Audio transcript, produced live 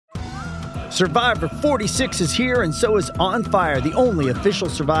Survivor 46 is here, and so is On Fire, the only official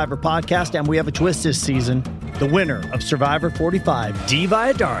Survivor podcast, and we have a twist this season. The winner of Survivor 45, Dee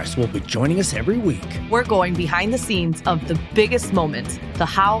Valladares, will be joining us every week. We're going behind the scenes of the biggest moments, the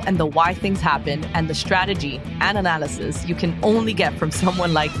how and the why things happen, and the strategy and analysis you can only get from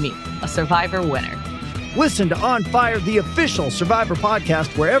someone like me, a Survivor winner. Listen to On Fire, the official Survivor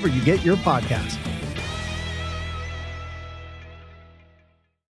podcast, wherever you get your podcasts.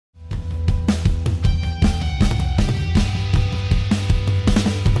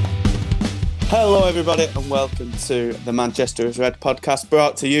 Hello everybody and welcome to the Manchester is Red podcast,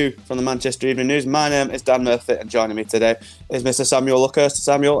 brought to you from the Manchester Evening News. My name is Dan Murphy and joining me today is Mr. Samuel Luckhurst.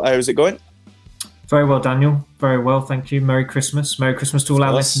 Samuel, how's it going? Very well, Daniel. Very well, thank you. Merry Christmas. Merry Christmas to all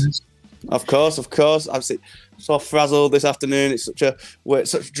our listeners. Of course. I'm so frazzled this afternoon. It's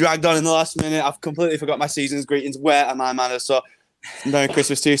such dragged on in the last minute. I've completely forgot my season's greetings. Where are my manners? So Merry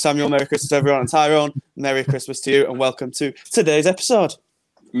Christmas to you, Samuel. Merry Christmas to everyone. And Tyrone, Merry Christmas to you and welcome to today's episode.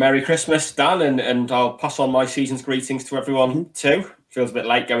 Merry Christmas, Dan, and I'll pass on my season's greetings to everyone too. Feels a bit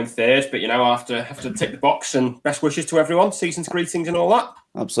late going third, but I have to tick the box, and best wishes to everyone, season's greetings and all that.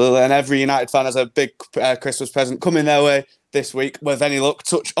 Absolutely, and every United fan has a big Christmas present coming their way this week. With any luck,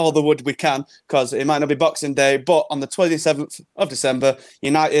 touch all the wood we can, because it might not be Boxing Day, but on the 27th of December,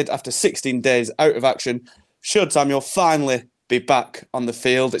 United, after 16 days out of action, should Samuel finally be back on the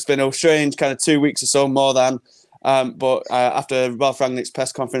field. It's been a strange kind of 2 weeks or so more than. But after Ralph Rangnick's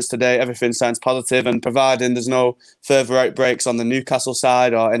press conference today, everything sounds positive, and providing there's no further outbreaks on the Newcastle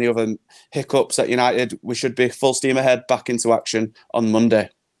side or any other hiccups at United, we should be full steam ahead back into action on Monday.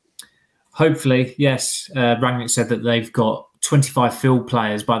 Hopefully, yes. Rangnick said that they've got 25 field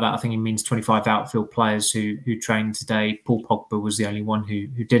players. By that, I think he means 25 outfield players who trained today. Paul Pogba was the only one who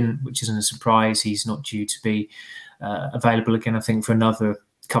didn't, which isn't a surprise. He's not due to be available again, I think, for another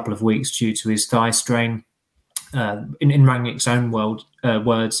couple of weeks due to his thigh strain. In Rangnick's own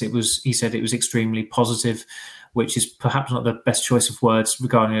words, he said it was extremely positive, which is perhaps not the best choice of words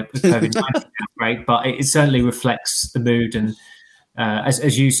regarding a COVID-19 outbreak, but it certainly reflects the mood. And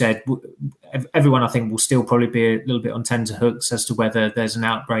as you said, everyone I think will still probably be a little bit on tenterhooks as to whether there's an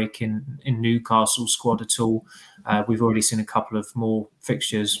outbreak in Newcastle's squad at all. We've already seen a couple of more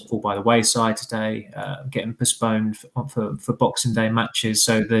fixtures fall by the wayside today, getting postponed for Boxing Day matches.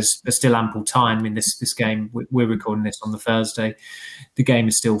 So there's still ample time in this game. We're recording this on the Thursday. The game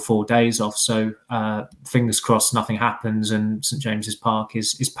is still 4 days off. So fingers crossed nothing happens and St James's Park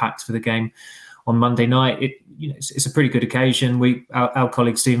is packed for the game on Monday night. It's a pretty good occasion. Our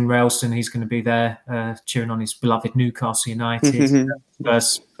colleague Stephen Railston, he's going to be there cheering on his beloved Newcastle United.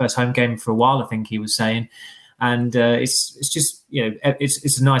 first home game for a while, I think he was saying. And it's just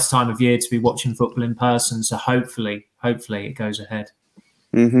it's a nice time of year to be watching football in person. So hopefully it goes ahead.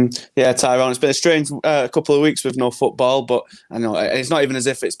 Mm-hmm. Yeah, Tyrone, it's been a strange couple of weeks with no football, but I know it's not even as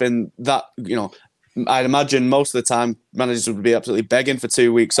if it's been that. I'd imagine most of the time managers would be absolutely begging for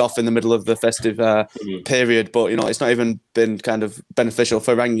 2 weeks off in the middle of the festive period. But, it's not even been kind of beneficial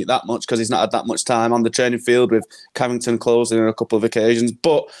for Rangnick that much because he's not had that much time on the training field with Carrington closing on a couple of occasions.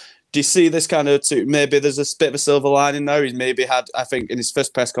 But do you see this kind of maybe there's a bit of a silver lining now? He's maybe had, I think, in his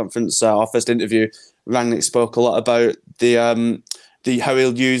first press conference or first interview, Rangnick spoke a lot about the how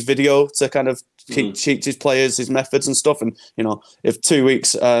he'll use video to kind of teach his players his methods and stuff. And, if 2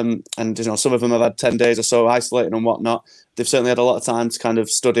 weeks and, some of them have had 10 days or so isolating and whatnot, they've certainly had a lot of time to kind of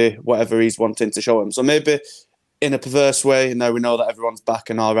study whatever he's wanting to show them. So maybe in a perverse way, now we know that everyone's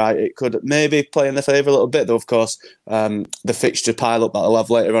back and all right, it could maybe play in their favour a little bit, though, of course, the fixture pile-up that they'll have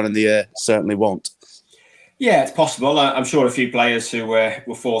later on in the year certainly won't. Yeah, it's possible. I'm sure a few players who were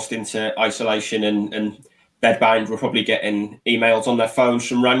forced into isolation and bedbound were probably getting emails on their phones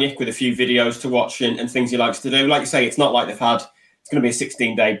from Rangnick with a few videos to watch and things he likes to do. Like you say, it's not like it's going to be a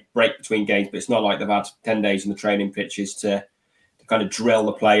 16-day break between games, but it's not like they've had 10 days in the training pitches to kind of drill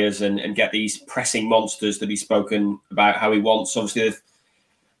the players and get these pressing monsters that he's spoken about how he wants. Obviously,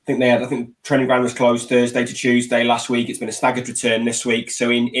 I think training ground was closed Thursday to Tuesday last week. It's been a staggered return this week. So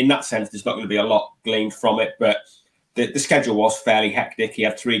in that sense, there's not going to be a lot gleaned from it, but the schedule was fairly hectic. He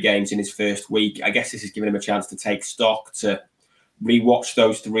had 3 games in his first week. I guess this has given him a chance to take stock, to rewatch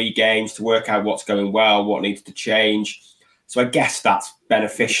those 3 games, to work out what's going well, what needs to change. So I guess that's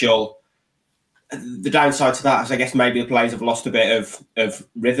beneficial. The downside to that is I guess maybe the players have lost a bit of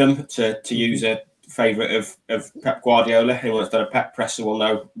rhythm, to use a favourite of Pep Guardiola. Anyone that's done a Pep presser will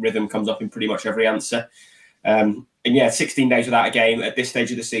know rhythm comes up in pretty much every answer. And yeah, 16 days without a game at this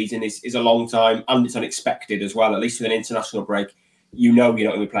stage of the season is a long time, and it's unexpected as well. At least with an international break, you're not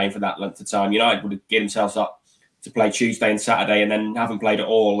going to be playing for that length of time. United would have given themselves up to play Tuesday and Saturday and then haven't played at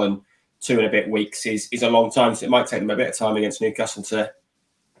all. And 2 and a bit weeks is a long time. So it might take them a bit of time against Newcastle to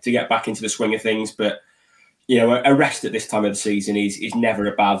get back into the swing of things. But, a rest at this time of the season is never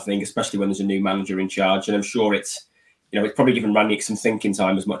a bad thing, especially when there's a new manager in charge. And I'm sure it's probably given Rangnick some thinking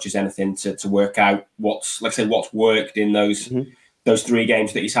time as much as anything to work out what's worked in those 3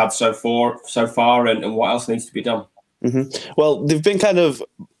 games that he's had so far and what else needs to be done. Mm-hmm. Well, they've been kind of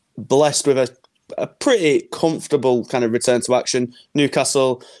blessed with a pretty comfortable kind of return to action.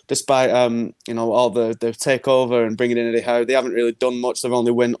 Newcastle, despite all the takeover and bringing in Eddie Howe, they haven't really done much. Their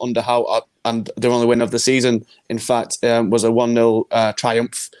only win under Howe, and their only win of the season, in fact, was a 1-0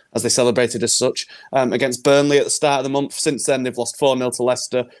 triumph, as they celebrated as such, against Burnley at the start of the month. Since then, they've lost 4-0 to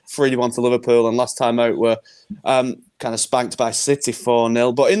Leicester, 3-1 to Liverpool, and last time out were kind of spanked by City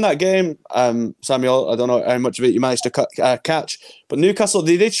 4-0. But in that game, Samuel, I don't know how much of it you managed to catch, but Newcastle,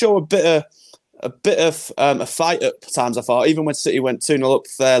 they did show a bit of a fight at times, I thought. Even when City went 2-0 up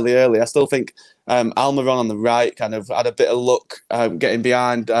fairly early, I still think Almiron on the right kind of had a bit of luck getting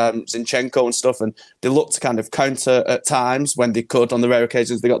behind Zinchenko and stuff, and they looked to kind of counter at times when they could on the rare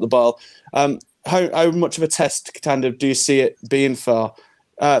occasions they got the ball. How much of a test kind of do you see it being for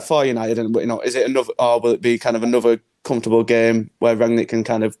United? And is it another, or will it be kind of another comfortable game where Rangnick can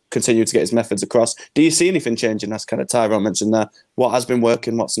kind of continue to get his methods across? Do you see anything changing? As kind of Tyrone mentioned there, what has been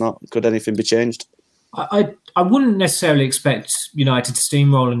working, what's not? Could anything be changed? I wouldn't necessarily expect United to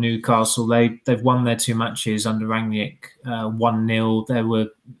steamroll Newcastle. They've won their 2 matches under Rangnick 1-0. There were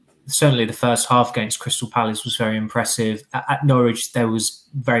certainly the first half against Crystal Palace was very impressive. At Norwich, there was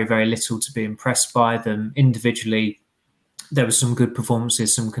very, very little to be impressed by them. Individually, there were some good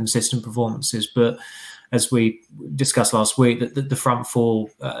performances, some consistent performances, but as we discussed last week, that the front four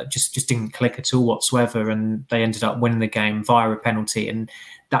just didn't click at all whatsoever, and they ended up winning the game via a penalty. And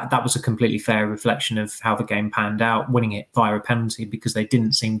that was a completely fair reflection of how the game panned out, winning it via a penalty, because they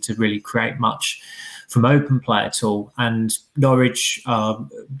didn't seem to really create much from open play at all. And Norwich,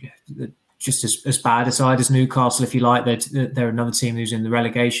 just as bad a side as Newcastle, if you like. They're another team who's in the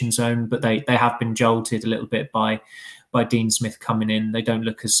relegation zone, but they have been jolted a little bit by Dean Smith coming in. They don't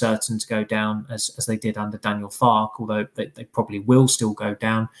look as certain to go down as they did under Daniel Farke, although they probably will still go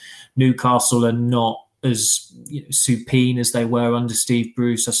down. Newcastle are not as supine as they were under Steve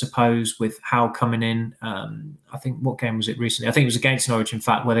Bruce, I suppose, with Howe coming in. I think, what game was it recently? I think it was against Norwich, in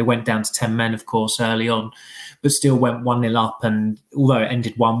fact, where they went down to 10 men, of course, early on, but still went 1-0 up. And although it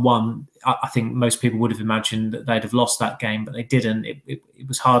ended 1-1, I think most people would have imagined that they'd have lost that game, but they didn't. It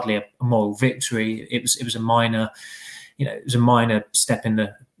was hardly a moral victory. It was a minor... it was a minor step in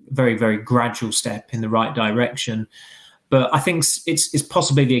the very, very gradual step in the right direction. But I think it's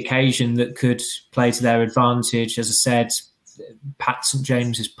possibly the occasion that could play to their advantage. As I said, Pat St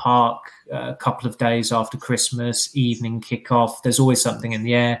James's Park, a couple of days after Christmas, evening kickoff. There's always something in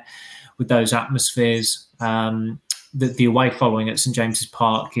the air with those atmospheres. The away following at St James's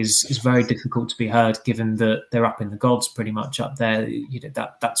Park is very difficult to be heard, given that they're up in the gods, pretty much up there.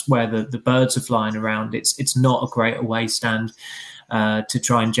 That's where the birds are flying around. It's not a great away stand to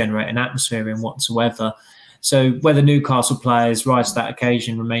try and generate an atmosphere in whatsoever. So whether Newcastle players rise to that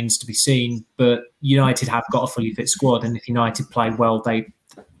occasion remains to be seen. But United have got a fully fit squad, and if United play well, they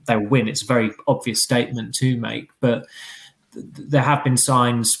will win. It's a very obvious statement to make, but there have been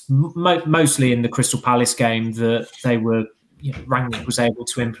signs, mostly in the Crystal Palace game, that they were, Rangnick was able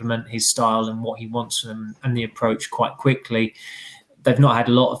to implement his style and what he wants and the approach quite quickly. They've not had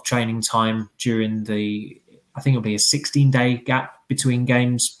a lot of training time during I think it'll be a 16-day gap between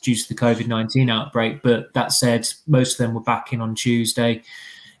games due to the COVID-19 outbreak. But that said, most of them were back in on Tuesday.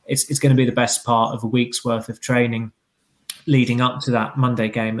 It's going to be the best part of a week's worth of training leading up to that Monday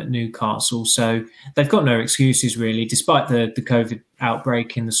game at Newcastle. So they've got no excuses, really, despite the COVID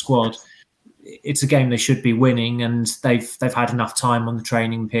outbreak in the squad. It's a game they should be winning, and they've had enough time on the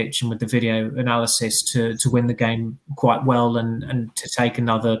training pitch and with the video analysis to win the game quite well and to take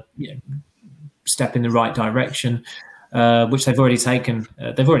another step in the right direction, which they've already taken.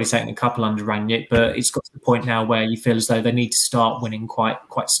 They've already taken a couple under Rangnick, but it's got to the point now where you feel as though they need to start winning quite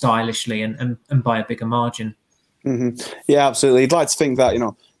stylishly and by a bigger margin. Mm-hmm. Yeah, absolutely. You'd like to think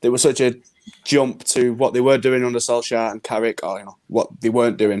that there was such a jump to what they were doing under Solskjaer and Carrick, or what they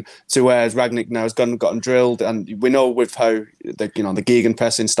weren't doing, to whereas Rangnick now has gotten drilled, and we know with how the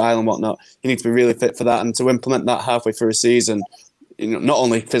gegenpressing style and whatnot, you need to be really fit for that, and to implement that halfway through a season, not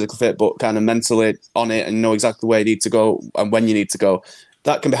only physically fit but kind of mentally on it and know exactly where you need to go and when you need to go.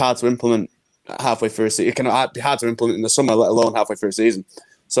 That can be hard to implement halfway through a season. It can be hard to implement in the summer, let alone halfway through a season.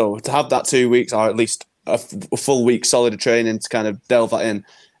 So to have that 2 weeks, or at least a full week solid training to kind of delve that in,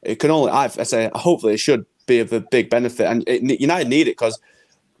 it can only, hopefully it should be of a big benefit. And United need it, because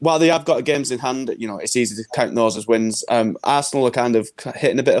while they have got games in hand, it's easy to count those as wins. Arsenal are kind of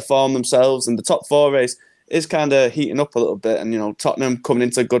hitting a bit of form themselves, and the top 4 race is kind of heating up a little bit. And, Tottenham coming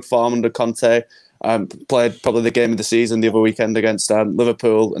into good form under Conte, played probably the game of the season the other weekend against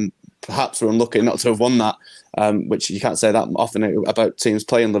Liverpool, and perhaps were unlucky not to have won that, which you can't say that often about teams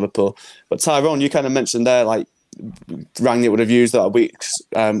playing Liverpool. But Tyrone, you kind of mentioned there, like, Rangnick would have used that weeks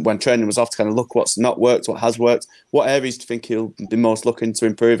when training was off to kind of look what's not worked, what has worked. What areas do you think he'll be most looking to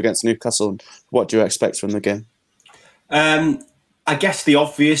improve against Newcastle, and what do you expect from the game? I guess the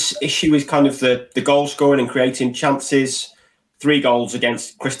obvious issue is kind of the goal scoring and creating chances. 3 goals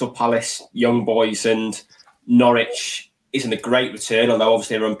against Crystal Palace, young boys, and Norwich isn't a great return, although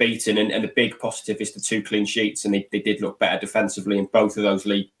obviously they're unbeaten, and the big positive is the 2 clean sheets, and they did look better defensively in both of those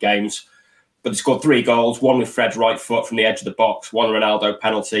league games. But they scored 3 goals, one with Fred's right foot from the edge of the box, one Ronaldo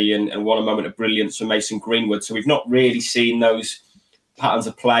penalty, and one a moment of brilliance from Mason Greenwood. So we've not really seen those patterns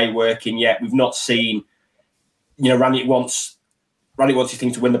of play working yet. We've not seen, Rangnick wants his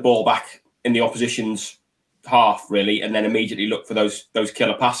team to win the ball back in the opposition's half, really, and then immediately look for those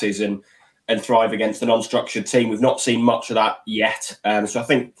killer passes and thrive against a non-structured team. We've not seen much of that yet. So I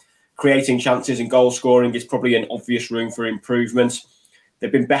think creating chances and goal scoring is probably an obvious room for improvement.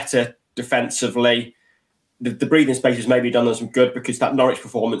 They've been better defensively. The breathing space has maybe done them some good, because that Norwich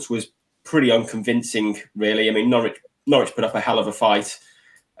performance was pretty unconvincing, really. I mean, Norwich put up a hell of a fight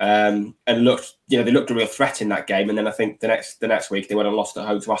and looked, they looked a real threat in that game. And then I think the next week they went and lost at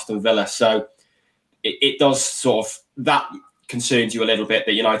home to Aston Villa. So it does sort of, that concerns you a little bit,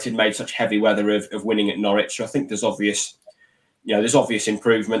 that United made such heavy weather of winning at Norwich. So I think there's obvious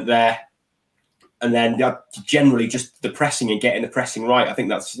improvement there. And then generally just the pressing and getting the pressing right. I think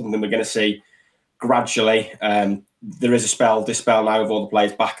that's something we're going to see gradually. There is this spell now of all the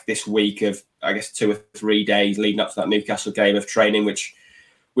players back this week of, I guess, 2 or 3 days leading up to that Newcastle game of training, which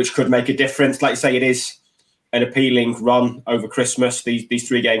could make a difference. Like you say, it is an appealing run over Christmas. These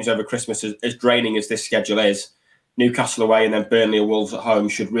 3 games over Christmas, as draining as this schedule is, Newcastle away and then Burnley or Wolves at home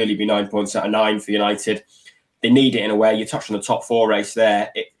should really be 9 points out of 9 for United. They need it in a way. You touched on the top 4 race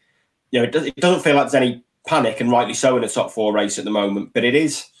there. It doesn't feel like there's any panic, and rightly so, in the top 4 race at the moment. But it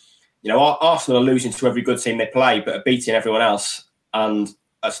is, Arsenal are losing to every good team they play, but are beating everyone else and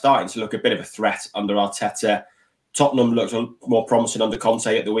are starting to look a bit of a threat under Arteta. Tottenham looked more promising under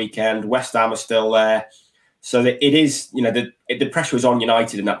Conte at the weekend. West Ham are still there. So it is, the pressure is on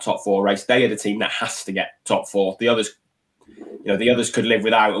United in that top 4 race. They are the team that has to get top 4. The others, the others could live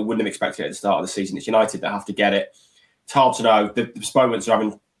without or wouldn't have expected it at the start of the season. It's United that have to get it. It's hard to know. The postponements are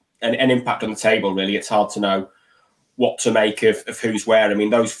having an impact on the table, really. It's hard to know what to make of who's where. I mean,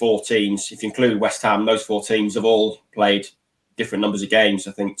 those 4 teams, if you include West Ham, those 4 teams have all played different numbers of games.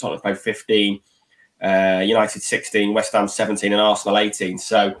 I think Tottenham played 15, United 16, West Ham 17, and Arsenal 18.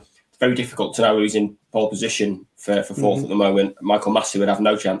 So it's very difficult to know who's in pole position for 4th at the moment. Michael Massey would have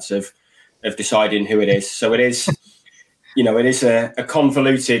no chance of deciding who it is. So it is, it is a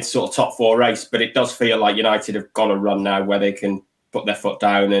convoluted sort of top 4 race, but it does feel like United have got a run now where they can put their foot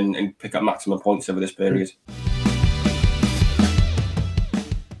down and pick up maximum points over this period.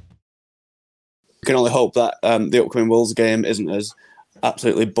 We can only hope that the upcoming Wolves game isn't as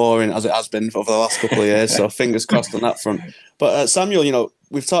absolutely boring as it has been over the last couple of years. So fingers crossed on that front. But Samuel,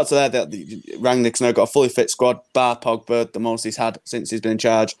 we've talked there that Rangnick's now got a fully fit squad, bar Pogba, the most he's had since he's been in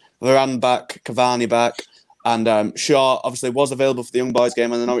charge. Varane back, Cavani back, and Shaw obviously was available for the young boys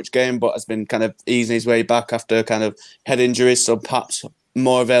game and the Norwich game, but has been kind of easing his way back after kind of head injuries, so perhaps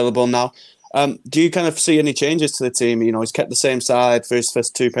more available now. Do you kind of see any changes to the team? He's kept the same side for his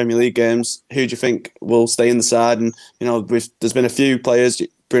first 2 Premier League games. Who do you think will stay in the side? And, there's been a few players,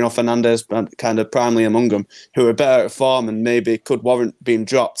 Bruno Fernandes kind of primarily among them, who are better at form and maybe could warrant being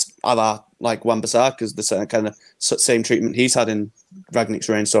dropped, a la like Wan-Bissaka, the kind of same treatment he's had in Rangnick's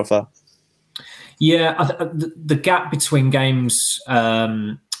reign so far. Yeah, the gap between games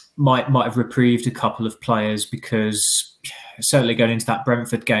might have reprieved a couple of players, because certainly going into that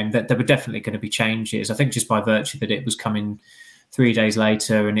Brentford game, that there were definitely going to be changes. I think just by virtue that it was coming 3 days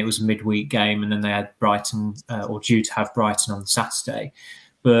later and it was a midweek game, and then they had Brighton or due to have Brighton on Saturday.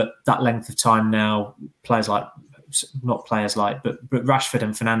 But that length of time now, but Rashford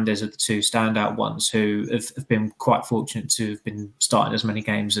and Fernandes are the 2 standout ones who have been quite fortunate to have been starting as many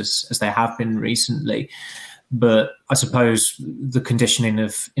games as they have been recently. But I suppose the conditioning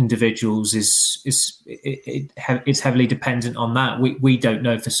of individuals is heavily dependent on that. We don't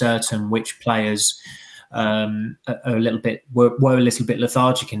know for certain which players were a little bit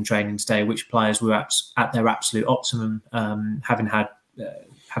lethargic in training today, which players were at their absolute optimum, having had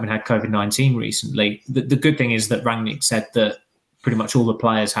COVID-19 recently. The good thing is that Rangnick said that pretty much all the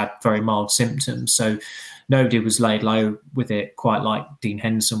players had very mild symptoms. So nobody was laid low with it, quite like Dean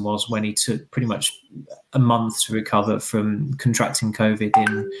Henderson was when he took pretty much a month to recover from contracting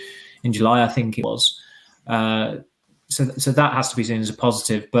COVID in July, I think it was. So that has to be seen as a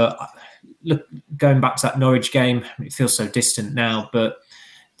positive. But look, going back to that Norwich game, it feels so distant now, but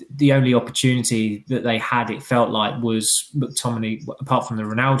the only opportunity that they had, it felt like, was McTominay, apart from the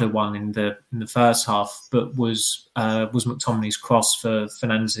Ronaldo one in the first half, but was McTominay's cross for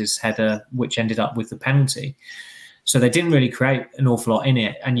Fernandez's header, which ended up with the penalty. So they didn't really create an awful lot in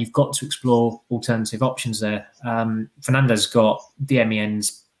it, and you've got to explore alternative options there. Fernandez got the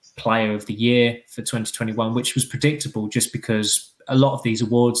MEN's Player of the Year for 2021, which was predictable just because a lot of these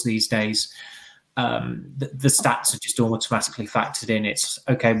awards these days, the stats are just automatically factored in. It's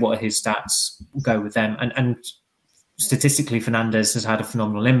okay, what are his stats? We'll go with them. And statistically, Fernandez has had a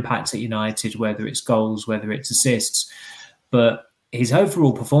phenomenal impact at United, whether it's goals, whether it's assists. But his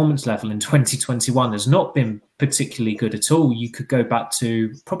overall performance level in 2021 has not been particularly good at all. You could go back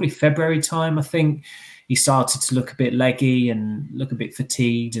to probably February time, I think. He started to look a bit leggy and look a bit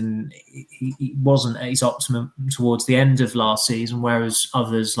fatigued, and he wasn't at his optimum towards the end of last season, whereas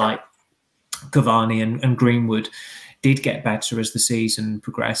others like Cavani and Greenwood did get better as the season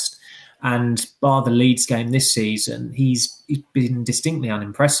progressed. And bar the Leeds game this season, he's been distinctly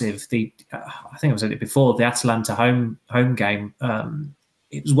unimpressive. I think I said it before, the Atalanta home game,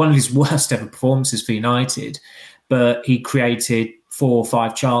 it was one of his worst ever performances for United, but he created 4 or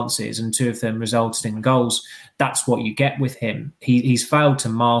 5 chances and 2 of them resulted in goals. That's what you get with him. He's failed to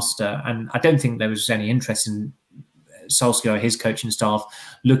master, and I don't think there was any interest in Solskjaer, his coaching staff,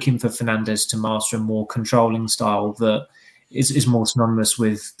 looking for Fernandez to master a more controlling style that is more synonymous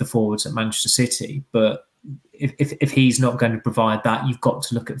with the forwards at Manchester City. But if he's not going to provide that, you've got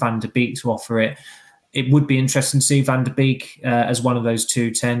to look at Van der Beek to offer it. It would be interesting to see Van der Beek as one of those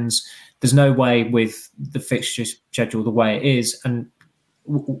 2 10s. There's no way with the fixture schedule the way it is. And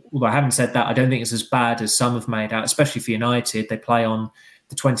although I haven't said that, I don't think it's as bad as some have made out, especially for United. They play on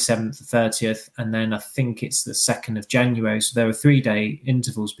the 27th, the 30th, and then I think it's the 2nd of January. So there are 3-day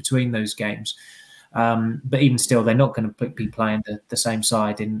intervals between those games. But even still, they're not going to be playing the same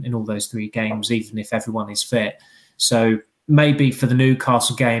side in all those 3 games, even if everyone is fit. So maybe for the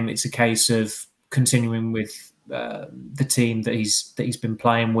Newcastle game, it's a case of continuing with the team that he's been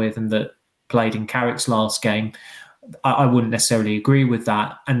playing with and that played in Carrick's last game. I wouldn't necessarily agree with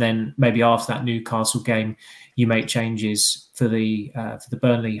that. And then maybe after that Newcastle game, you make changes for the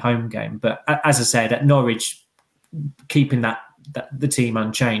Burnley home game. But as I said, at Norwich, keeping the team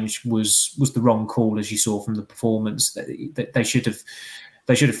unchanged was the wrong call, as you saw from the performance. That they should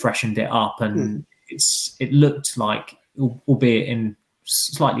have freshened it up, and it looked like, albeit in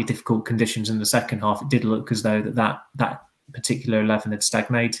slightly difficult conditions in the second half, it did look as though that particular 11 had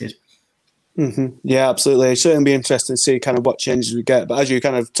stagnated. Mm-hmm. Yeah, absolutely. It certainly be interesting to see kind of what changes we get. But as you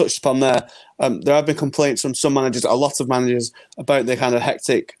kind of touched upon there have been complaints from some managers, a lot of managers, about the kind of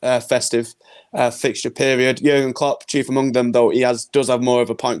hectic festive fixture period. Jurgen Klopp, chief among them, though, he does have more of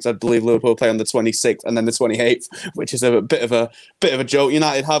a point. I believe Liverpool play on the 26th and then the 28th, which is a bit of a joke.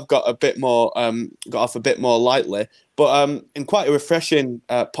 United have got off a bit more lightly. But in quite a refreshing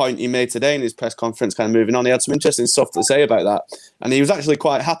point he made today in his press conference, kind of moving on, he had some interesting stuff to say about that. And he was actually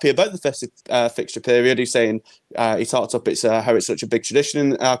quite happy about the festive fixture period. He's saying, he talked up how it's such a big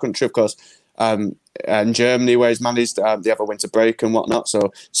tradition in our country, of course, and Germany, where he's managed, they have a winter break and whatnot.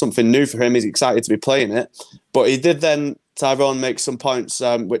 So something new for him. He's excited to be playing it. But he did then, Tyrone, make some points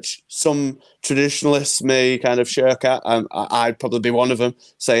which some traditionalists may kind of shirk at. I'd probably be one of them,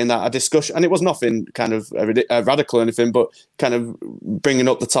 saying that a discussion, and it was nothing kind of radical or anything, but kind of bringing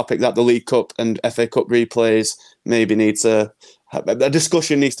up the topic that the League Cup and FA Cup replays maybe a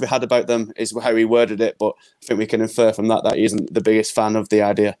discussion needs to be had about them, is how he worded it. But I think we can infer from that he isn't the biggest fan of the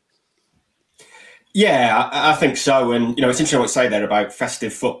idea. Yeah, I think so. And, it's interesting what you say there about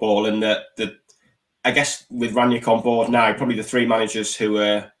festive football, and that I guess with Rangnick on board now, probably the 3 managers who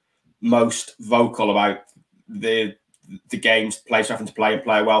are most vocal about the games players having to play and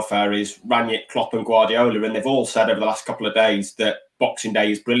player welfare is Rangnick, Klopp and Guardiola. And they've all said over the last couple of days that Boxing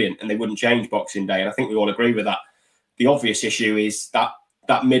Day is brilliant and they wouldn't change Boxing Day. And I think we all agree with that. The obvious issue is that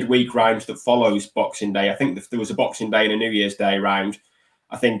midweek round that follows Boxing Day. I think if there was a Boxing Day and a New Year's Day round,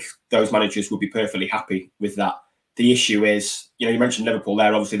 I think those managers would be perfectly happy with that. The issue is, you mentioned Liverpool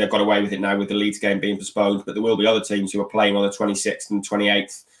there. Obviously, they've got away with it now with the Leeds game being postponed, but there will be other teams who are playing on the 26th and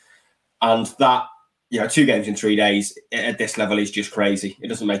 28th. And that, 2 games in 3 days at this level is just crazy. It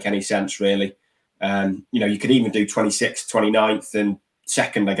doesn't make any sense, really. You could even do 26th, 29th and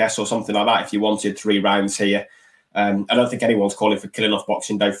 2nd, I guess, or something like that if you wanted 3 rounds here. I don't think anyone's calling for killing off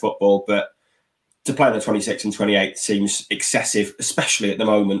Boxing Day football, but to play on the 26th and 28th seems excessive, especially at the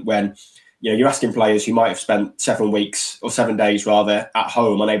moment when you're asking players who might have spent 7 weeks or 7 days rather at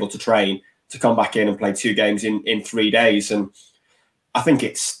home unable to train to come back in and play 2 games in 3 days. And I think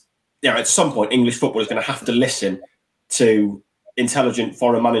it's, at some point, English football is going to have to listen to intelligent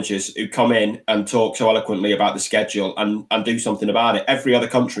foreign managers who come in and talk so eloquently about the schedule and do something about it. Every other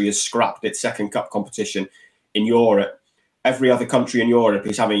country has scrapped its second cup competition in Europe. Every other country in Europe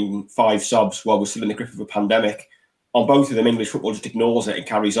is having 5 subs while we're still in the grip of a pandemic. On both of them, English football just ignores it and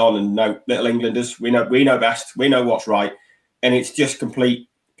carries on. And no, little Englanders, we know best. We know what's right. And it's just complete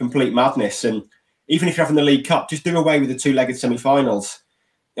madness. And even if you're having the League Cup, just do away with the 2-legged semi-finals.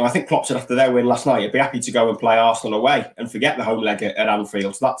 I think Klopp said after their win last night, he'd be happy to go and play Arsenal away and forget the home leg at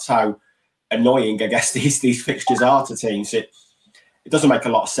Anfield. So that's how annoying, I guess, these fixtures are to teams. It doesn't make a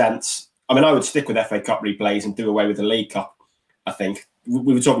lot of sense. I mean, I would stick with FA Cup replays and do away with the League Cup, I think.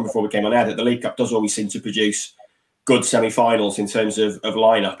 We were talking before we came on air that the League Cup does always seem to produce good semi-finals in terms of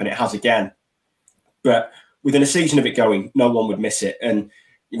lineup, and it has again. But within a season of it going, no one would miss it. And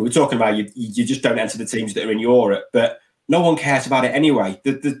we're talking about you just don't enter the teams that are in Europe, but no one cares about it anyway.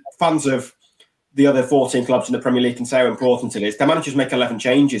 The fans of the other 14 clubs in the Premier League can say how important it is. Their managers make 11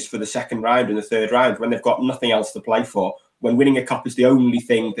 changes for the second round and the third round when they've got nothing else to play for, when winning a cup is the only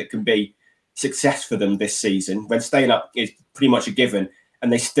thing that can be success for them this season, when staying up is pretty much a given,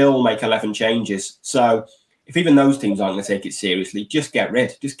 and they still make 11 changes. So if even those teams aren't going to take it seriously, just get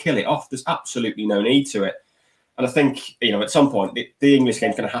rid, just kill it off. There's absolutely no need to it. And I think, at some point, the English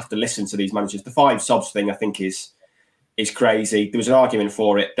game's going to have to listen to these managers. The 5 subs thing, I think, is crazy. There was an argument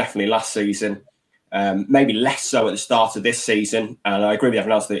for it definitely last season, maybe less so at the start of this season. And I agree with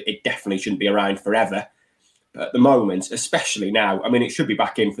everyone else that it definitely shouldn't be around forever. But at the moment, especially now, I mean, it should be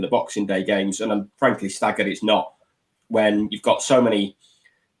back in for the Boxing Day games. And I'm frankly staggered it's not, when you've got so many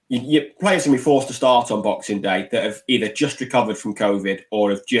players going to be forced to start on Boxing Day that have either just recovered from COVID or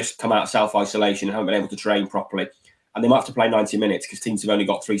have just come out of self-isolation and haven't been able to train properly. And they might have to play 90 minutes because teams have only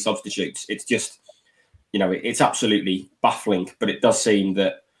got 3 substitutes. It's just, it's absolutely baffling. But it does seem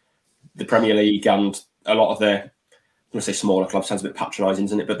that the Premier League and a lot of the, I'm going to say smaller clubs, sounds a bit patronising,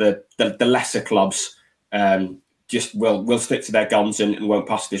 isn't it? But the lesser clubs just will stick to their guns and won't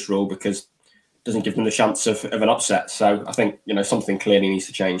pass this rule because it doesn't give them the chance of an upset. So I think, something clearly needs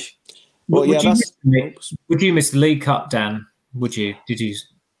to change. Well, would you miss the League Cup, Dan? Would you? Did you?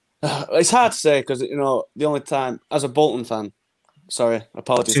 It's hard to say because, the only time, as a Bolton fan, sorry,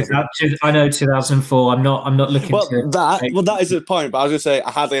 apologies. I know 2004. I'm not looking that is the point. But I was going to say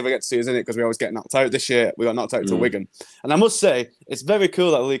I hardly ever get to see us in it because we always get knocked out. This year we got knocked out to Wigan, and I must say it's very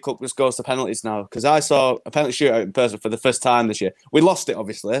cool that the League Cup just goes to penalties now because I saw a penalty shootout in person for the first time this year. We lost it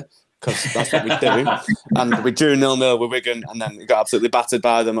obviously because that's what we do, and we drew 0-0 with Wigan, and then we got absolutely battered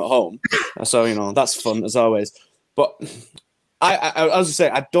by them at home. So that's fun as always. But I was going to say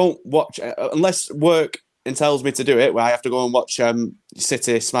I don't watch unless work tells me to do it, where I have to go and watch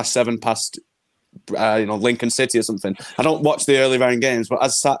City smash 7 past Lincoln City or something. I don't watch the early round games, but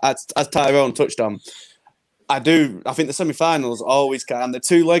as Tyrone touched on, I do. I think the semi-finals always can. And the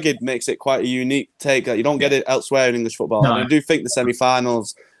 2-legged makes it quite a unique take that you don't get it elsewhere in English football. No. And I do think the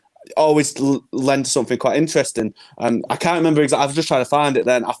semi-finals always lend to something quite interesting. And I can't remember exactly. I was just trying to find it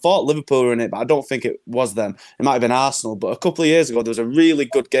then. I thought Liverpool were in it, but I don't think it was them. It might have been Arsenal. But a couple of years ago, there was a really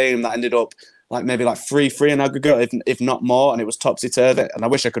good game that ended up maybe 3-3 in aggregate, if not more, and it was topsy-turvy. And I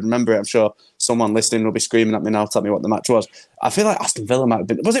wish I could remember it. I'm sure someone listening will be screaming at me now, tell me what the match was. I feel like Aston Villa might have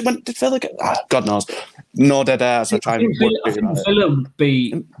been. Was it when did Villa get? God knows. No dead air. So I think Villa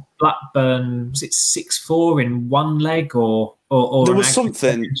beat Blackburn. Was it 6-4 in one leg or there was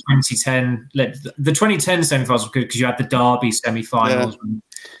something? 2010. The 2010 semi-finals were good because you had the Derby semi-finals. Yeah. When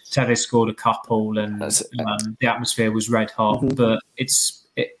Tevez scored a couple, and the atmosphere was red hot. Mm-hmm. But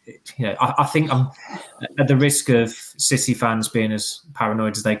I think I'm at the risk of City fans being as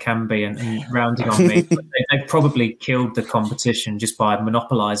paranoid as they can be and rounding on me. They've probably killed the competition just by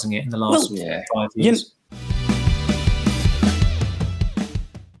monopolising it in the last 5 years.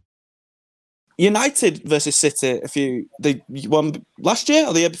 United versus City, they won last year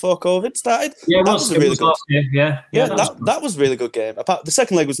or the year before COVID started. Yeah, it was really good. Last year. Yeah, that was a really good game. The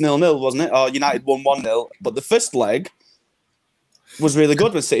second leg was 0-0, wasn't it? Or United won 1-0, but the first leg was really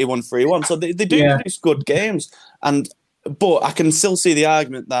good when City won 3-1. So they do produce good games, but I can still see the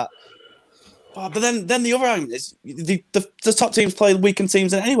argument that. But then the other argument is the top teams play weakened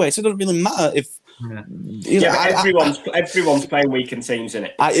teams anyway, so it doesn't really matter if. Everyone's playing weakened teams in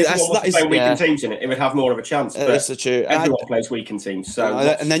it. Weakened teams in it, it would have more of a chance. But that's true. Everyone plays weakened teams. So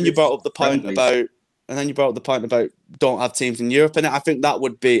and then you brought up the point about And then you brought up the point about don't have teams in Europe, and I think that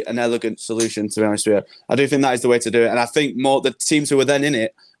would be an elegant solution, to be honest with you. I do think that is the way to do it, and I think more the teams who were then in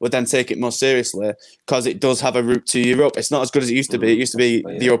it would then take it more seriously because it does have a route to Europe. It's not as good as it used to be. It used to be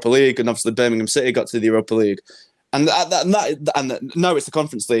the Europa League, and obviously Birmingham City got to the Europa League. And now it's the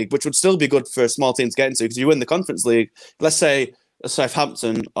Conference League, which would still be good for a small team to get into because you win the Conference League. Let's say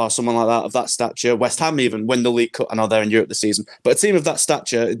Southampton or someone like that of that stature, West Ham even win the League Cup. I know they're in Europe this season, but a team of that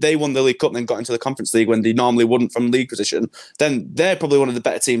stature, they won the League Cup and then got into the Conference League when they normally wouldn't from league position. Then they're probably one of the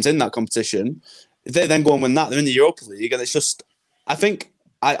better teams in that competition. They then go and win that. They're in the Europa League, and it's just, I think.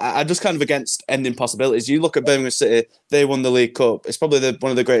 I'm just kind of against ending possibilities. You look at Birmingham City, they won the League Cup. It's probably one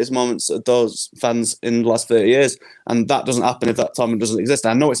of the greatest moments of those fans in the last 30 years. And that doesn't happen if that tournament doesn't exist.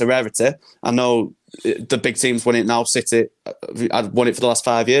 I know it's a rarity. I know the big teams win it now. City, I'd won it for the last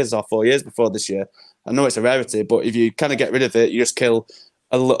 5 years or 4 years before this year. I know it's a rarity, but if you kind of get rid of it, you just kill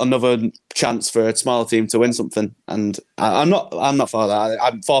another chance for a smaller team to win something. And I'm not for that.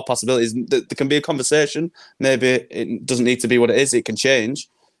 I'm for possibilities. There can be a conversation. Maybe it doesn't need to be what it is. It can change,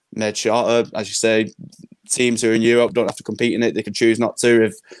 made shorter. As you say, teams who are in Europe don't have to compete in it. They can choose not to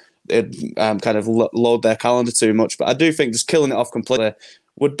if it kind of load their calendar too much. But I do think just killing it off completely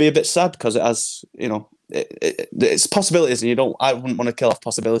would be a bit sad because it has, it's possibilities, and I wouldn't want to kill off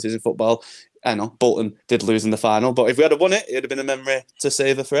possibilities in football. I know Bolton did lose in the final, but if we had won it, it would have been a memory to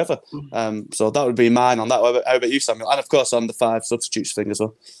savour forever. So that would be mine on that. How about you, Samuel? And of course, on the 5 substitutes thing as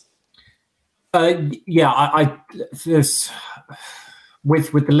well.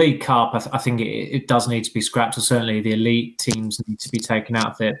 With the League Cup, I think it does need to be scrapped. Or certainly, the elite teams need to be taken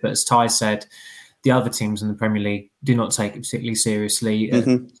out of it. But as Ty said, the other teams in the Premier League do not take it particularly seriously.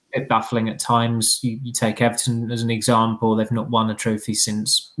 It's baffling at times. You take Everton as an example. They've not won a trophy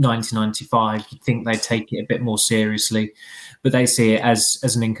since 1995. You'd think they'd take it a bit more seriously, but they see it as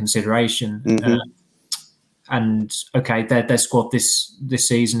an inconsideration. And okay, their squad this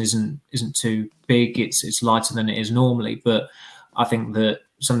season isn't too big. It's lighter than it is normally, but I think that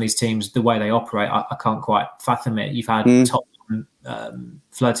some of these teams, the way they operate, I can't quite fathom it. You've had Tottenham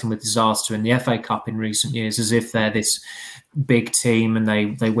flirting with disaster in the FA Cup in recent years, as if they're this big team and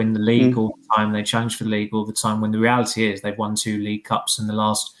they win the league all the time, they challenge for the league all the time, when the reality is they've won 2 League Cups in the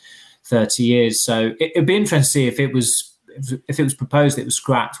last 30 years. So it'd be interesting to see if it was proposed it was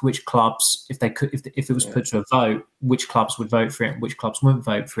scrapped, which clubs, if it was put to a vote, which clubs would vote for it and which clubs wouldn't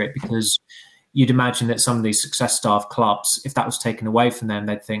vote for it, because you'd imagine that some of these success-starved clubs, if that was taken away from them,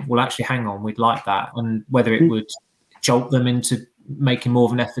 they'd think, well, actually, hang on, we'd like that. And whether it would jolt them into making more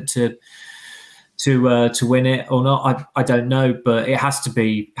of an effort to win it or not, I don't know. But it has to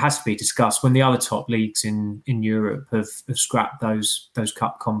be discussed. When the other top leagues in Europe have scrapped those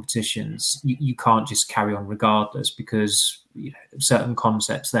cup competitions, you can't just carry on regardless, because certain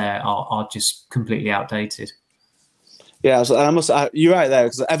concepts there are just completely outdated. Yeah, you're right there,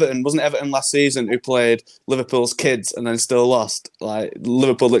 because wasn't Everton last season who played Liverpool's kids and then still lost? Like,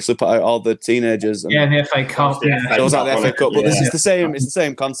 Liverpool literally put out all the teenagers. And, in the FA Cup. Yeah, it was like the FA Cup, but it's the same. It's the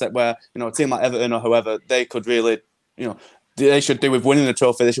same concept where a team like Everton or whoever, they could really, they should do with winning the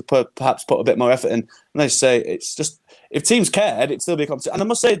trophy. They should perhaps put a bit more effort in. And they say it's just, if teams cared, it'd still be a competition. And I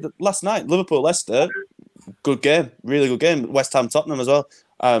must say that last night, Liverpool-Leicester, good game, really good game. West Ham-Tottenham as well.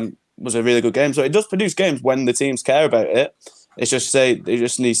 Was a really good game. So it does produce games when the teams care about it. It's just it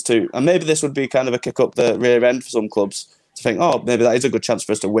just needs to, and maybe this would be kind of a kick up the rear end for some clubs to think, oh, maybe that is a good chance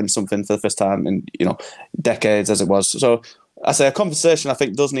for us to win something for the first time in decades, as it was. So I say a conversation I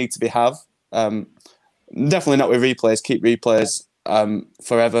think does need to be had. Definitely not with replays. Keep replays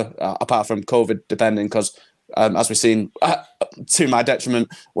forever, apart from COVID, depending, because as we've seen, to my detriment,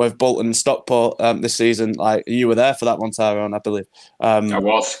 with Bolton and Stockport this season. Like, you were there for that one, Tyrone, I believe. I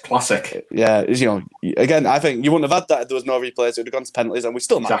was. Classic. Yeah, again, I think you wouldn't have had that if there was no replays. It would have gone to penalties, and we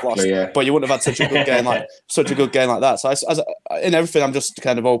still might have lost. Yeah. But you wouldn't have had such a good game like that. So in everything, I'm just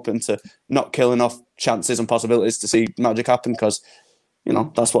kind of open to not killing off chances and possibilities to see magic happen, because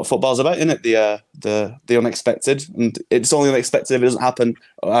that's what football's about, isn't it? The unexpected, and it's only unexpected if it doesn't happen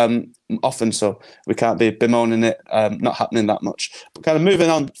often. So we can't be bemoaning it not happening that much. But kind of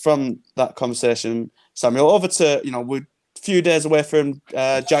moving on from that conversation, Samuel, over to we're a few days away from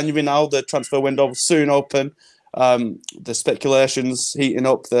January now. The transfer window will soon open. The speculations heating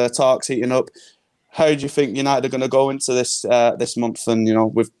up, the talks heating up. How do you think United are going to go into this month? And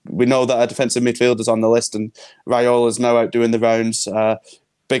we know that our defensive midfielder's on the list, and Raiola's now out doing the rounds,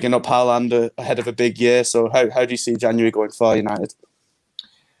 bigging up Haaland ahead of a big year. So how do you see January going for United?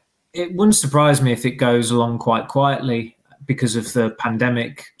 It wouldn't surprise me if it goes along quite quietly, because of the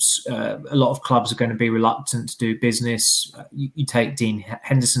pandemic, a lot of clubs are going to be reluctant to do business. You take Dean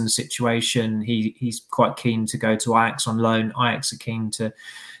Henderson's situation. He's quite keen to go to Ajax on loan. Ajax are keen to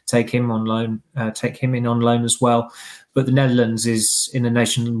take him on loan, take him in on loan as well. But the Netherlands is in a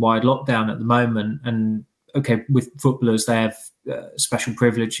nationwide lockdown at the moment. And okay, with footballers, they have special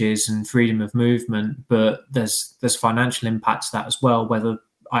privileges and freedom of movement, but there's financial impact to that as well, whether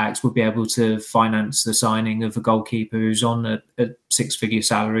Ajax would be able to finance the signing of a goalkeeper who's on a six-figure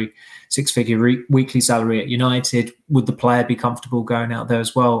weekly salary at United. Would the player be comfortable going out there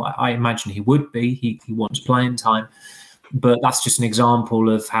as well? I imagine he would be. He wants playing time. But that's just an example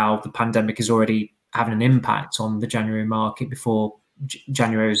of how the pandemic is already having an impact on the January market before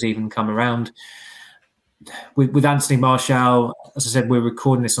January has even come around. With Anthony Martial, as I said, we're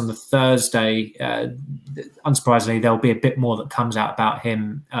recording this on the Thursday. Unsurprisingly, there'll be a bit more that comes out about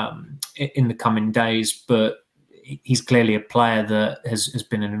him in the coming days, but he's clearly a player that has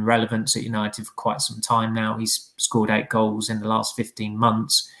been an irrelevance at United for quite some time now. He's scored 8 goals in the last 15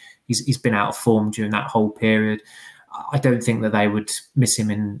 months. He's been out of form during that whole period. I don't think that they would miss him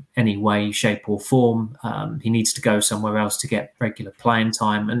in any way, shape or form. He needs to go somewhere else to get regular playing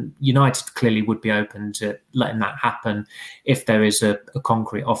time. And United clearly would be open to letting that happen if there is a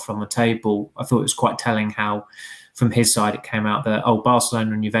concrete offer on the table. I thought it was quite telling how, from his side, it came out that,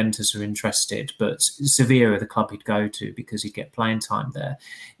 Barcelona and Juventus are interested, but Sevilla are the club he'd go to because he'd get playing time there.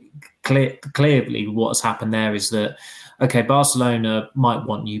 Clearly, what has happened there is that, okay, Barcelona might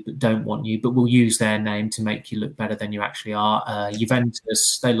want you, but don't want you, but will use their name to make you look better than you actually are.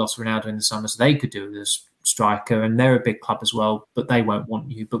 Juventus, they lost Ronaldo in the summer, so they could do it as striker, and they're a big club as well, but they won't want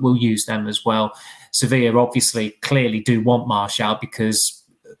you, but we'll use them as well. Sevilla obviously clearly do want Martial because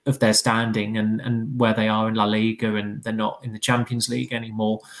of their standing and where they are in La Liga, and they're not in the Champions League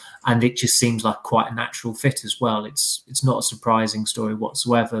anymore. And it just seems like quite a natural fit as well. It's not a surprising story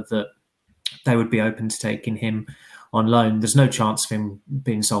whatsoever that they would be open to taking him on loan. There's no chance of him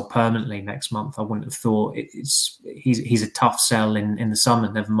being sold permanently next month. I wouldn't have thought. He's a tough sell in the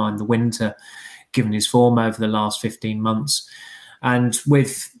summer, never mind the winter, given his form over the last 15 months. And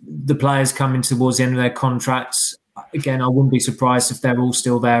with the players coming towards the end of their contracts, again, I wouldn't be surprised if they're all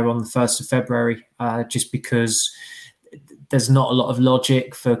still there on the 1st of February, just because there's not a lot of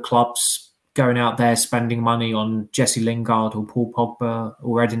logic for clubs going out there spending money on Jesse Lingard or Paul Pogba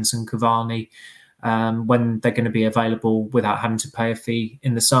or Edinson Cavani when they're going to be available without having to pay a fee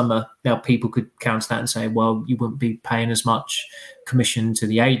in the summer. Now, people could counter that and say, well, you wouldn't be paying as much commission to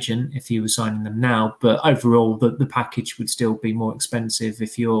the agent if you were signing them now. But overall, the package would still be more expensive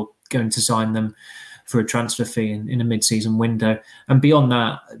if you're going to sign them for a transfer fee in a mid-season window. And beyond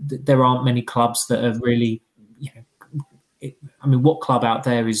that, there aren't many clubs that are really, what club out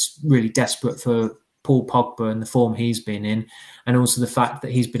there is really desperate for Paul Pogba and the form he's been in, and also the fact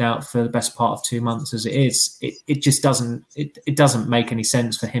that he's been out for the best part of 2 months as it is. It just doesn't make any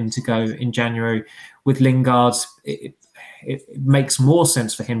sense for him to go in January. With Lingard, it makes more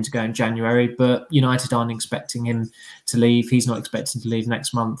sense for him to go in January, but United aren't expecting him to leave. He's not expecting to leave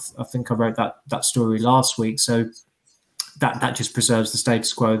next month. I think I wrote that story last week. So that just preserves the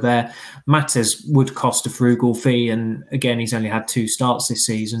status quo there. Matters would cost a frugal fee, and again, he's only had 2 starts this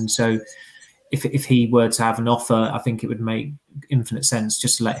season. So if he were to have an offer, I think it would make infinite sense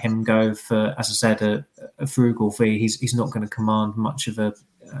just to let him go for, as I said, a frugal fee. He's not going to command much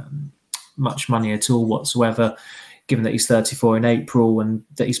money at all whatsoever, given that he's 34 in April and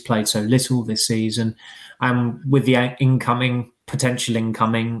that he's played so little this season. With the potential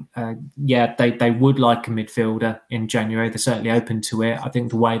incoming, they would like a midfielder in January. They're certainly open to it. I think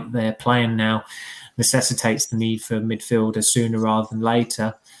the way that they're playing now necessitates the need for a midfielder sooner rather than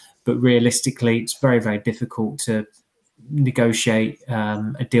later. But realistically, it's very, very difficult to negotiate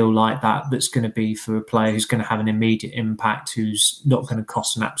a deal like that's going to be for a player who's going to have an immediate impact, who's not going to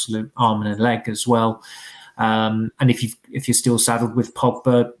cost an absolute arm and a leg as well. And if you're still saddled with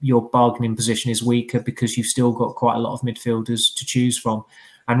Pogba, your bargaining position is weaker because you've still got quite a lot of midfielders to choose from.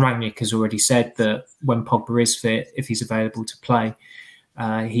 And Rangnick has already said that when Pogba is fit, if he's available to play,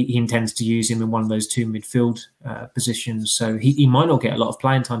 he intends to use him in one of those 2 midfield positions. So he might not get a lot of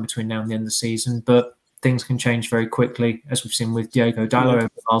playing time between now and the end of the season, but things can change very quickly, as we've seen with Diogo Dalot over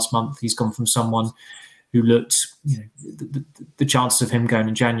the last month. He's gone from someone who looked, the chances of him going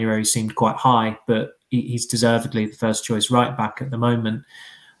in January seemed quite high, but he's deservedly the first choice right back at the moment.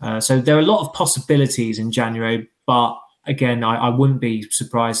 So there are a lot of possibilities in January, but again, I wouldn't be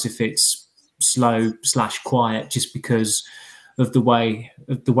surprised if it's slow/quiet just because of the way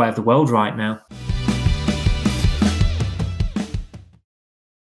of the world right now.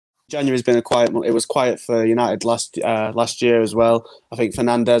 January's been a quiet month. It was quiet for United last year as well. I think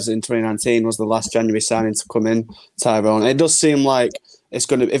Fernandes in 2019 was the last January signing to come in, Tyrone. It does seem like it's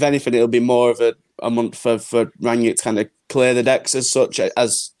going to, if anything, it'll be more of a month for Rangnick to kind of clear the decks as such,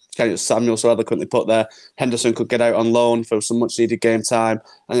 as kind of Samuel so eloquently put there. Henderson could get out on loan for some much needed game time.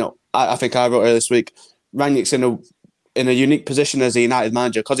 And I think I wrote earlier this week, Rangnick's in a unique position as a United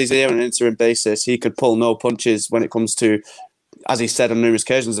manager because he's here on an interim basis. He could pull no punches when it comes to, as he said on numerous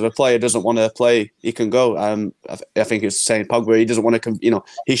occasions, if a player doesn't want to play, he can go. I think he was saying Pogba, he doesn't want to,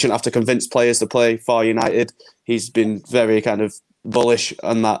 he shouldn't have to convince players to play for United. He's been very kind of bullish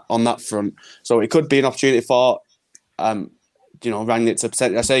on that front. So it could be an opportunity for, Rangnick to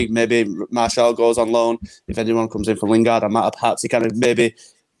potentially, I say maybe Martial goes on loan. If anyone comes in from Lingard, perhaps he kind of maybe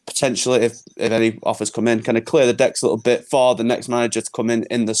potentially, if any offers come in, kind of clear the decks a little bit for the next manager to come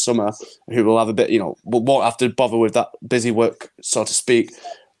in the summer, who will have a bit, won't have to bother with that busy work, so to speak.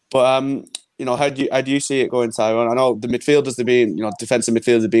 But how do you see it going, Tyrone? I know the midfielders defensive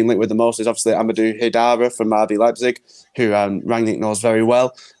midfielders have been linked with the most is obviously Amadou Haidara from RB Leipzig, who Rangnick knows very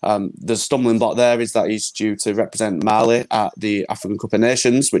well. The stumbling block there is that he's due to represent Mali at the African Cup of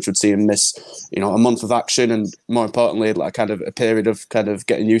Nations, which would see him miss, a month of action and, more importantly, like kind of a period of kind of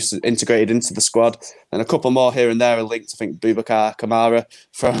getting integrated into the squad. And a couple more here and there are linked. I think Boubacar Kamara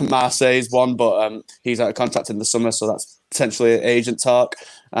from Marseille is one, but he's out of contract in the summer, so that's potentially agent talk.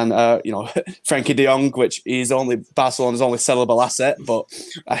 And Frankie de Jong, which Barcelona's only sellable asset, but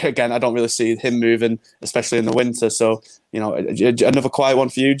again, I don't really see him moving, especially in the winter. So another quiet one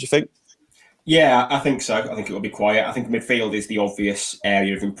for you, do you think? Yeah, I think so. I think it will be quiet. I think midfield is the obvious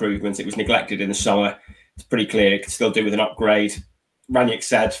area of improvement. It was neglected in the summer. It's pretty clear it could still do with an upgrade. Rangnick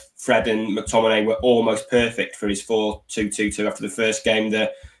said Fred and McTominay were almost perfect for his 4-2-2-2 after the first game.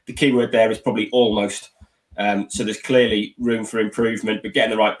 The key word there is probably almost. So there's clearly room for improvement, but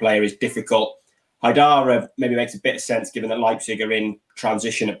getting the right player is difficult. Haidara maybe makes a bit of sense given that Leipzig are in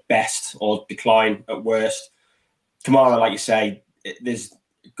transition at best or decline at worst. Kamara, like you say, there's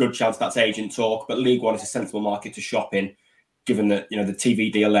a good chance that's agent talk, but League One is a sensible market to shop in, given that the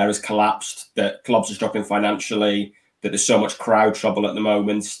TV deal there has collapsed, that clubs are struggling financially, that there's so much crowd trouble at the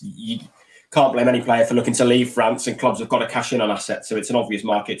moment. You can't blame any player for looking to leave France, and clubs have got to cash in on assets, so it's an obvious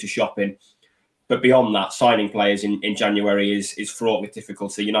market to shop in. But beyond that, signing players in January is fraught with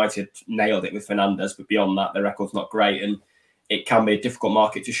difficulty. United nailed it with Fernandes, but beyond that, their record's not great, and it can be a difficult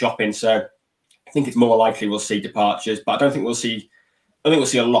market to shop in. So I think it's more likely we'll see departures, but I don't think we'll see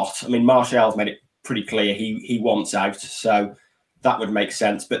a lot. I mean, Martial's made it pretty clear he wants out, so that would make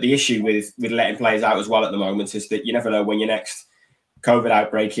sense. But the issue with letting players out as well at the moment is that you never know when your next COVID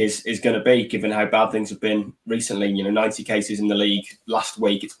outbreak is going to be, given how bad things have been recently. 90 cases in the league last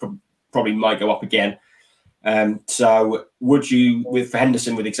week. It's probably might go up again. So would you, for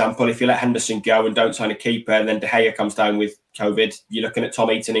Henderson, with example, if you let Henderson go and don't sign a keeper and then De Gea comes down with COVID, you're looking at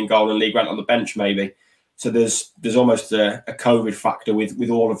Tom Eaton in goal and Lee Grant on the bench maybe. So there's almost a COVID factor with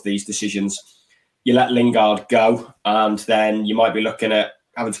all of these decisions. You let Lingard go and then you might be looking at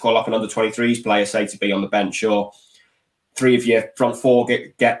having to call up an under-23s player, say, to be on the bench, or three of your front four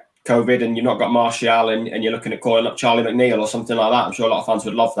get COVID and you've not got Martial and you're looking at calling up Charlie McNeil or something like that. I'm sure a lot of fans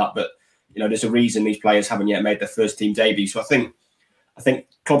would love that, but there's a reason these players haven't yet made their first team debut. So I think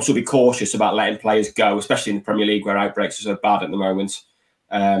clubs will be cautious about letting players go, especially in the Premier League where outbreaks are so bad at the moment.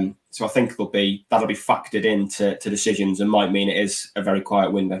 So I think that'll be factored into decisions and might mean it is a very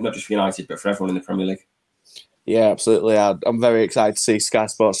quiet window, not just for United, but for everyone in the Premier League. Yeah, absolutely. I'm very excited to see Sky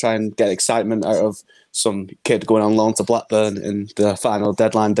Sports try and get excitement out of some kid going on loan to Blackburn in the final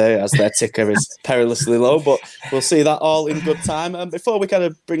deadline day as their ticker is perilously low, but we'll see that all in good time. And before we kind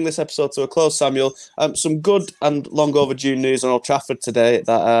of bring this episode to a close, Samuel, some good and long overdue news on Old Trafford today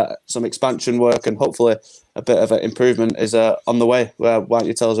that some expansion work and hopefully a bit of an improvement is on the way. Why don't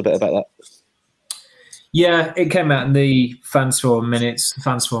you tell us a bit about that? Yeah, it came out in the Fans Forum minutes. The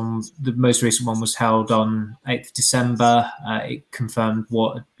Fans Forum, the most recent one, was held on 8th of December. It confirmed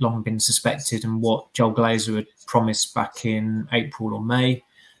what had long been suspected and what Joel Glazer had promised back in April or May,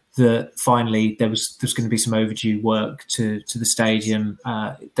 that finally there was going to be some overdue work to the stadium.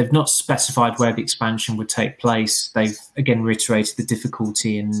 They've not specified where the expansion would take place. They've again reiterated the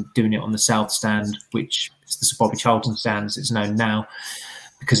difficulty in doing it on the South Stand, which is the Sir Bobby Charlton Stand as it's known now,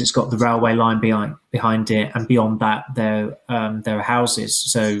 because it's got the railway line behind it, and beyond that there are houses.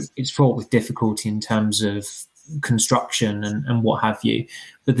 So it's fraught with difficulty in terms of construction and what have you.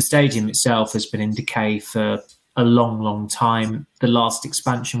 But the stadium itself has been in decay for a long, long time. The last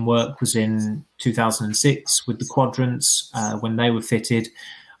expansion work was in 2006 with the quadrants when they were fitted.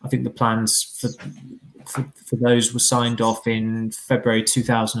 I think the plans for those were signed off in February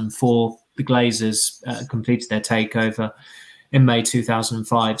 2004. The Glazers completed their takeover in May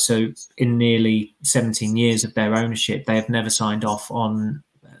 2005. So in nearly 17 years of their ownership, they have never signed off on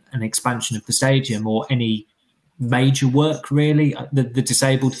an expansion of the stadium or any major work, really. The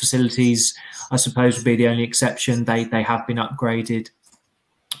disabled facilities, I suppose, would be the only exception. They have been upgraded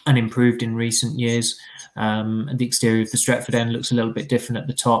and improved in recent years. And the exterior of the Stretford end looks a little bit different at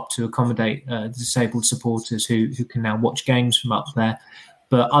the top to accommodate disabled supporters who can now watch games from up there.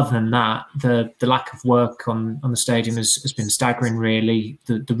 But other than that, the lack of work on the stadium has been staggering, really.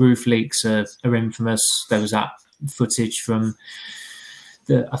 The roof leaks are infamous. There was that footage from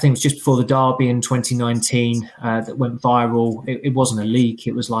I think it was just before the derby in 2019 that went viral. It wasn't a leak.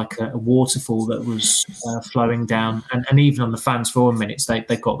 It was like a waterfall that was flowing down. And even on the fans forum minutes, they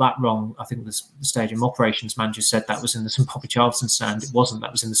got that wrong. I think the stadium operations manager said that was in the St Poppy Charlton stand. It wasn't.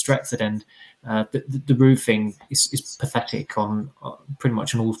 That was in the Stretford end. The roofing is pathetic on pretty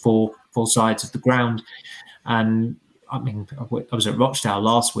much on all four sides of the ground. And I mean, I was at Rochdale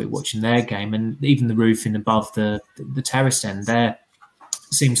last week watching their game, and even the roofing above the terrace end there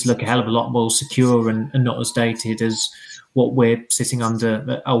seems to look a hell of a lot more secure and not as dated as what we're sitting under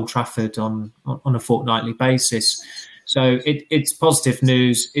at Old Trafford on a fortnightly basis. So it's positive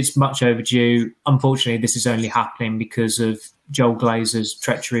news. It's much overdue. Unfortunately, this is only happening because of Joel Glazer's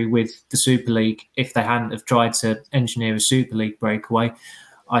treachery with the Super League. If they hadn't have tried to engineer a Super League breakaway,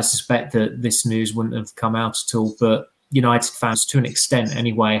 I suspect that this news wouldn't have come out at all. But United fans, to an extent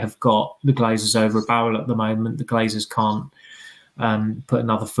anyway, have got the Glazers over a barrel at the moment. The Glazers can't put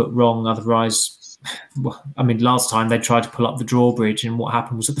another foot wrong. Otherwise, I mean, last time they tried to pull up the drawbridge, and what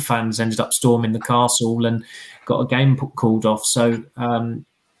happened was that the fans ended up storming the castle and got a game called off. So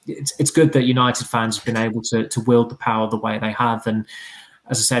it's good that United fans have been able to wield the power the way they have. And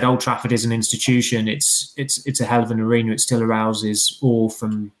as I said, Old Trafford is an institution. It's a hell of an arena. It still arouses awe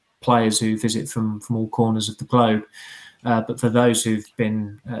from players who visit from all corners of the globe. But for those who've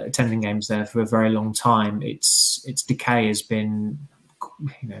been attending games there for a very long time, its decay has been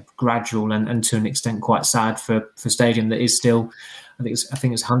gradual and to an extent quite sad for a stadium that is still, I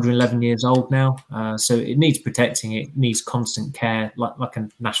think it's 111 years old now. So it needs protecting. It needs constant care, like a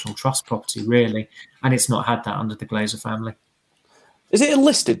National Trust property, really. And it's not had that under the Glazer family. Is it a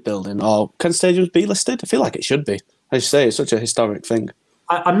listed building, or can stadiums be listed? I feel like it should be. As you say, it's such a historic thing.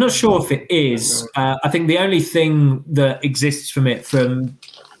 I'm not sure if it is. I think the only thing that exists from it from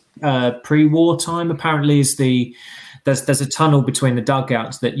pre-war time apparently is there's a tunnel between the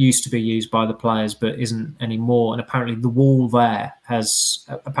dugouts that used to be used by the players but isn't anymore. And apparently the wall there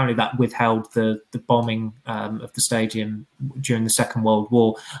that withheld the bombing of the stadium during the Second World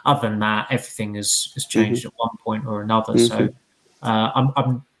War. Other than that, everything has changed at one point or another. So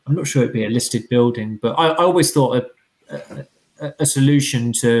I'm not sure it'd be a listed building, but I always thought a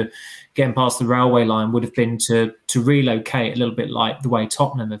solution to getting past the railway line would have been to relocate a little bit like the way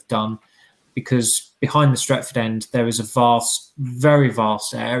Tottenham have done, because behind the Stretford end there is a very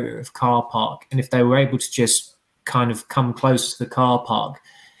vast area of car park, and if they were able to just kind of come close to the car park,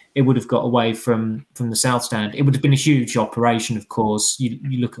 it would have got away from the south stand. It would have been a huge operation, of course. You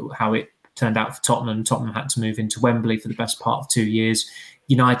look at how it turned out for Tottenham. Tottenham had to move into Wembley for the best part of 2 years.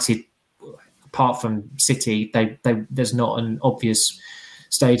 United, apart from City, there's not an obvious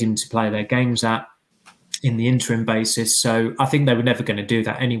stadium to play their games at in the interim basis. So I think they were never going to do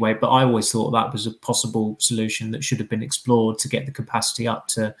that anyway. But I always thought that was a possible solution that should have been explored to get the capacity up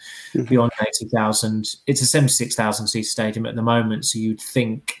to beyond 80,000. It's a 76,000 seat stadium at the moment, so you'd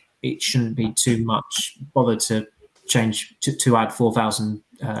think it shouldn't be too much bother to change to add 4,000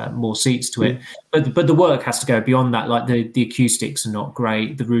 more seats to it, but the work has to go beyond that. Like the acoustics are not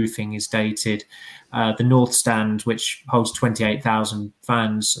great, the roofing is dated. The North Stand, which holds 28,000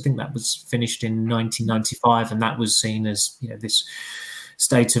 fans, I think that was finished in 1995, and that was seen as this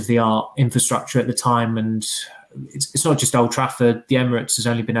state-of-the-art infrastructure at the time. And it's not just Old Trafford. The Emirates has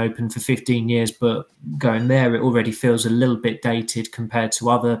only been open for 15 years, but going there, it already feels a little bit dated compared to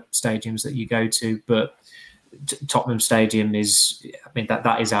other stadiums that you go to. But Tottenham Stadium is,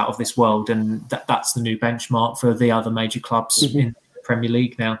 that is out of this world, and that's the new benchmark for the other major clubs in the Premier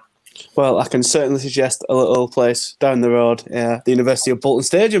League now. Well, I can certainly suggest a little place down the road, the University of Bolton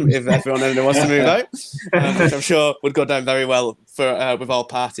Stadium, if everyone ever wants to move out, which I'm sure would go down very well for with all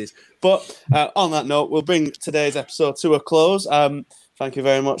parties. But on that note, we'll bring today's episode to a close. Thank you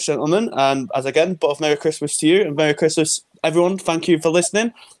very much, gentlemen. And as again, both Merry Christmas to you and Merry Christmas, everyone. Thank you for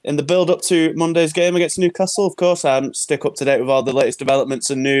listening. In the build-up to Monday's game against Newcastle, of course, stick up to date with all the latest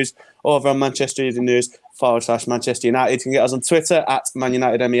developments and news over on Manchester Evening News /Manchester United. You can get us on Twitter at Man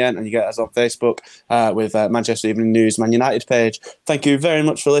United MEN, and you get us on Facebook with Manchester Evening News Man United page. Thank you very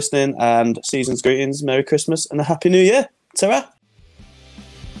much for listening, and season's greetings, Merry Christmas and a Happy New Year. Ta-ra!